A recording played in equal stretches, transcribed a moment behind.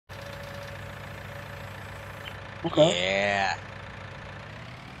Okay. Yeah.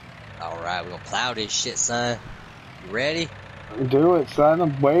 All right, we're gonna plow this shit, son. You ready? Do it, son.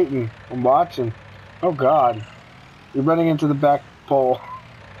 I'm waiting. I'm watching. Oh God, you're running into the back pole.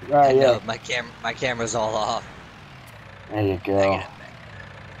 I Yeah. know my camera's all off. There you I go. get it back.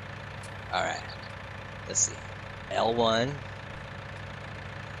 All right. Let's see. L1.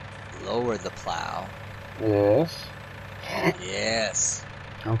 Lower the plow. Yes. Yes.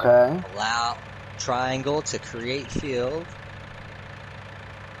 Okay. Allow triangle to create field.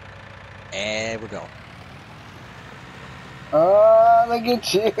 And we're going. Oh, look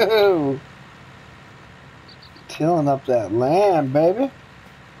at you. Tilling up that land, baby.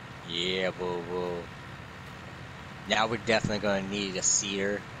 Yeah, boo boo. Now we're definitely going to need a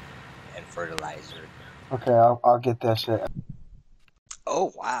seeder and fertilizer. Okay, I'll get that shit.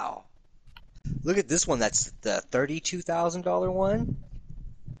 Oh, wow. Look at this one. That's the $32,000 one.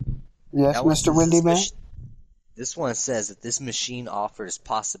 Yes, That one Mr. says Windy Man. this one says that this machine offers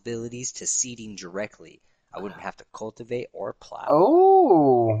possibilities to seeding directly. I wouldn't have to cultivate or plow.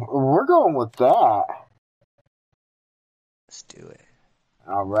 Oh, we're going with that. Let's do it.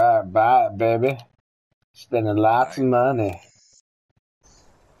 All right, buy it, baby. Spending lots of money.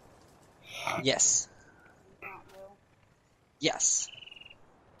 Yes. Yes.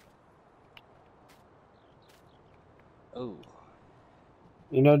 Oh.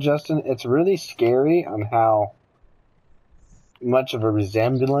 You know, Justin, it's really scary on how much of a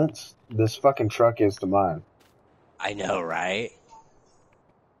resemblance this fucking truck is to mine. I know, right?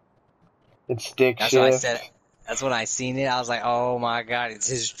 It's stick That's what I shift. said. That's when I seen it. I was like, oh my God, it's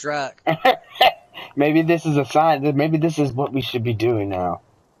his truck. Maybe this is a sign. Maybe this is what we should be doing now.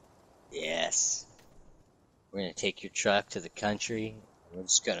 Yes. We're going to take your truck to the country. And we're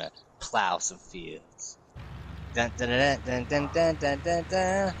just going to plow some fields. Dun, dun, dun, dun, dun, dun, dun, dun,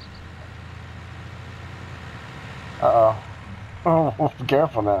 dun. Uh-oh. Oh,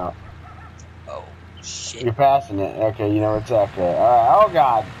 careful now. Oh, shit. You're passing it. Okay, you know it's okay. Alright, oh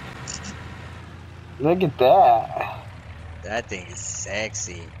God. Look at that. That thing is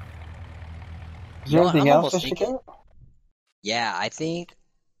sexy. Is there anything I'm else I almost should thinking. get? Yeah,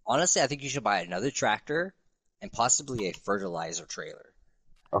 honestly, I think you should buy another tractor and possibly a fertilizer trailer.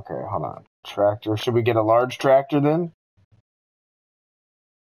 Okay, hold on. Tractor. Should we get a large tractor then?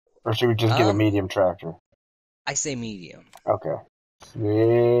 Or should we just get a medium tractor? I say medium. Okay.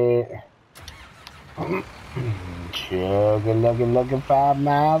 Sweet. Chugging 5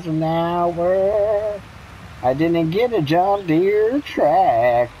 miles an hour. I didn't get a John Deere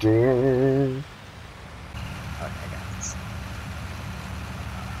tractor. Okay, I got this.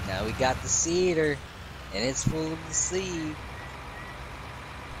 Now we got the seeder, and it's full of the seed.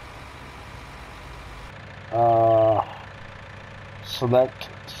 Select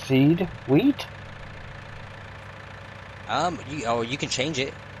seed wheat. You can change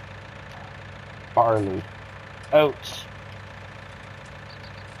it. Barley. Oats.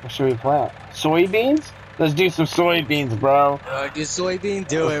 What should we plant? Soybeans? Let's do some soybeans, bro. Do soybean?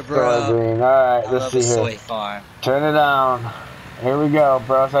 Do it, bro. Soybean. Alright, I let's love see a here. soy farm. Turn it on. Here we go,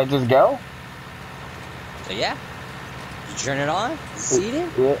 bro. So I just go? So yeah, you turn it on. Seed it.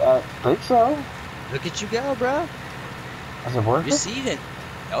 Yeah, I think so. Look at you go, bro. Is it working? You're seeding.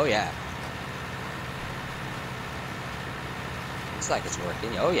 Oh yeah. Looks like it's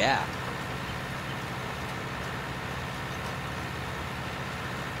working. Oh yeah.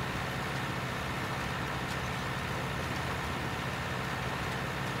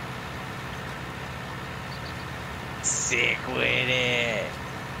 Sick with it.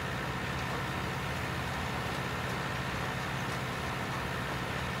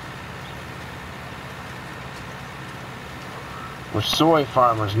 We're soy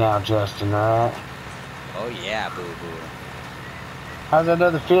farmers now, Justin, alright? Oh yeah, boo boo. How's that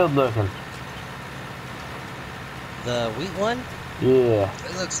other field looking? The wheat one? Yeah.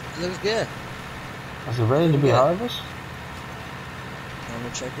 It looks good. Is it ready to be harvested? Let me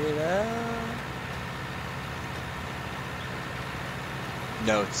check it out.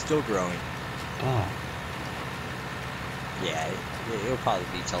 No, it's still growing. Damn. Yeah, it'll probably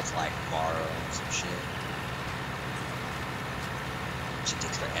be till like tomorrow or some shit. Shit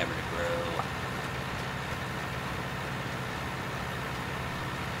takes forever to grow.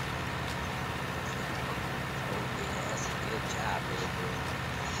 Oh yes, good job, baby.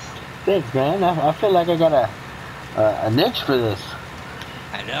 Thanks, man. I feel like I got a niche for this.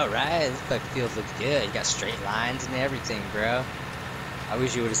 I know, right? This fucking field looks good. You got straight lines and everything, bro. I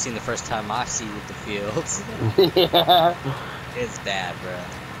wish you would have seen the first time I seeded the fields. Yeah. It's bad, bro.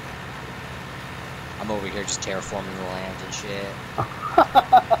 I'm over here just terraforming the land and shit.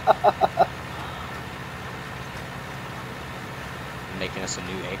 us a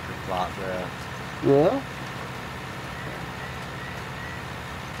new acre plot, bro. Yeah? You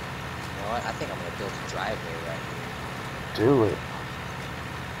know what? I think I'm gonna build a driveway right here. Do it.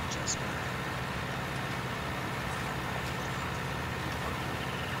 Just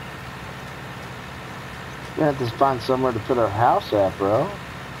We have to find somewhere to put our house at, bro.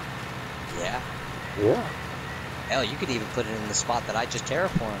 yeah. Yeah. Hell, you could even put it in the spot that I just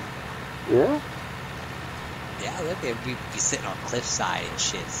terraformed. Yeah? Yeah, look, we'd be sitting on cliffside and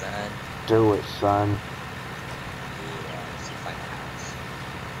shit, son. Do it, son. Yeah, let's see if I can house.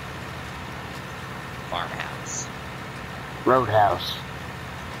 Farmhouse. Roadhouse.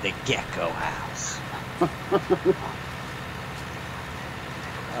 The gecko house. Oh,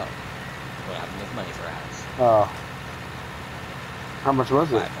 we don't have enough money for a house. Oh. How much was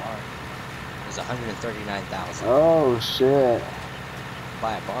Buy it? a barn. It was $139,000. Oh, shit.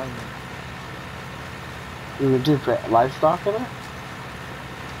 Buy a barn. You would do put livestock in it?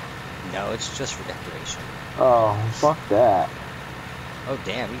 No, it's just for decoration. Oh, fuck that. Oh,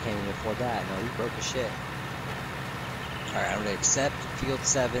 damn, you can't even afford that. No, you broke as shit. Alright, I'm gonna accept Field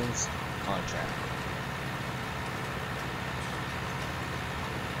 7's contract.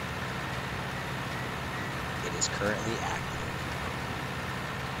 It is currently active.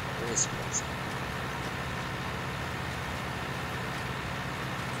 Where is Field 7?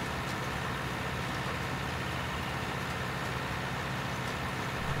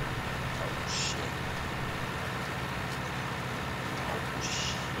 Oh shit. Oh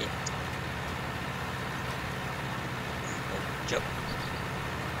shit. Joke.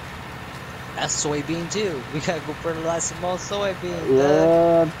 That's soybean too. We gotta go fertilize some more soybean.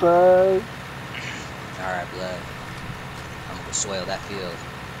 Yeah, bud. Alright, blood. I'm gonna soil that field.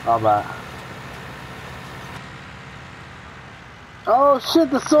 How about? Oh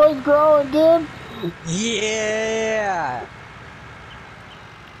shit, the soy's growing, dude. Yeah.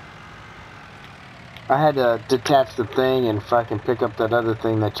 I had to detach the thing and fucking pick up that other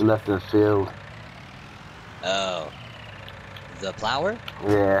thing that you left in the field. Oh. The plower?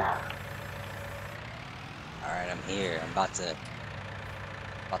 Yeah. Alright, I'm here. I'm about to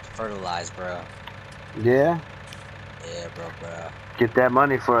fertilize, bro. Yeah? Yeah, bro. Get that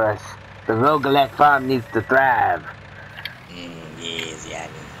money for us. The Gogoalack Farm needs to thrive. Yes, yeah.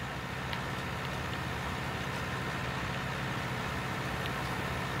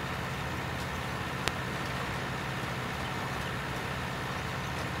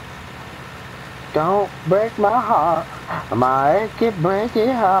 Don't break my heart. My achy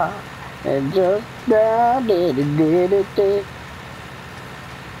breaky heart. And just down did it.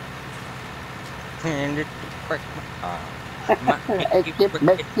 And it break my heart. My Achy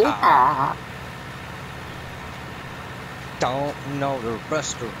breaky heart. Don't know the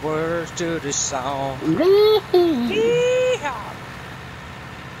rest of the words to this song.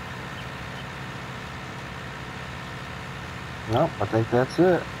 Well, I think that's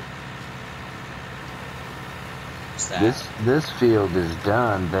it. What's that? This field is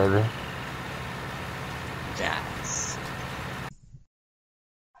done, baby. Nice.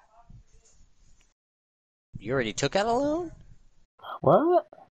 You already took out a loan? What?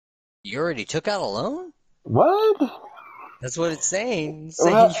 You already took out a loan? What? That's what it's saying. It's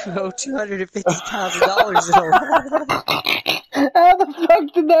saying you owe $250,000 in a loan. How the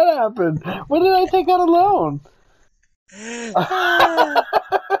fuck did that happen? When did I take out a loan?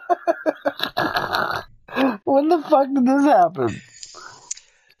 When the fuck did this happen?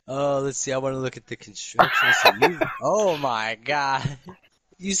 Oh, let's see. I want to look at the construction. Oh my god.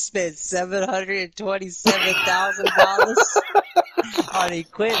 You spent $727,000 on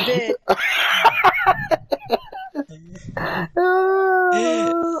equipment.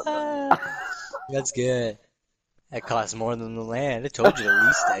 That's good. That costs more than the land. I told you to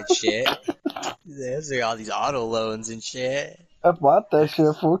lease that shit. There's all these auto loans and shit. I bought that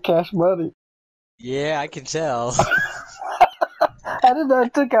shit for cash money. Yeah, I can tell. I didn't know I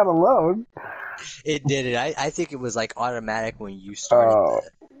took out a loan. It did it. I think it was like automatic when you started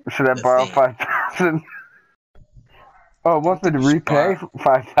should I borrow thing. 5,000? Oh, it wants me to repay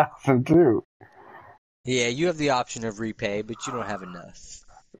 5,000 too. Yeah, you have the option of repay, but you don't have enough.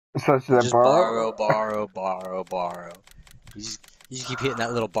 So should I Just borrow? borrow. You just keep hitting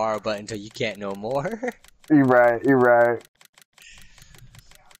that little borrow button until you can't no more. You're right.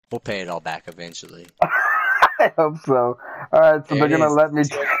 We'll pay it all back eventually. I hope so. Alright, so There they're gonna let me...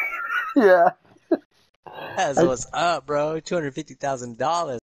 Yeah. That's what's up, bro. $250,000.